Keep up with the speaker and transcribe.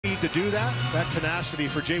to do that. That tenacity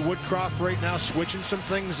for Jay Woodcroft right now, switching some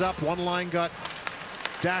things up. One line got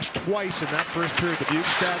dashed twice in that first period. The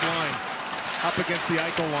Bukestad line up against the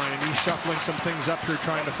Eichel line, and he's shuffling some things up here,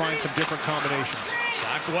 trying to find some different combinations.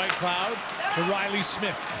 Zach Whitecloud to Riley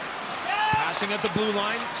Smith. Passing at the blue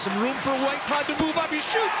line. Some room for Whitecloud to move up. He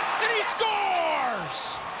shoots, and he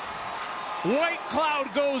scores!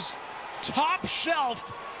 Whitecloud goes top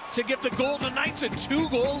shelf to give the Golden Knights a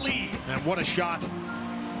 2-goal lead. And what a shot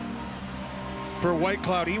for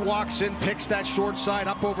Whitecloud. He walks in, picks that short side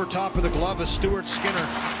up over top of the glove of Stuart Skinner.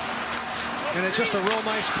 And it's just a real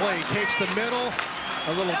nice play. He takes the middle,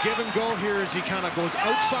 a little give and go here as he kind of goes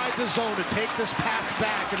outside the zone to take this pass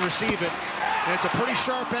back and receive it. And it's a pretty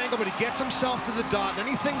sharp angle, but he gets himself to the dot. And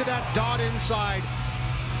anything to that dot inside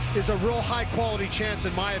is a real high-quality chance,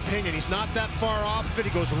 in my opinion. He's not that far off of it.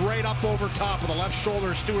 He goes right up over top of the left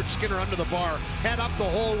shoulder. Stuart Skinner under the bar. Head up the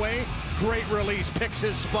whole way. Great release. Picks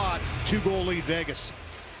his spot. 2-goal lead, Vegas.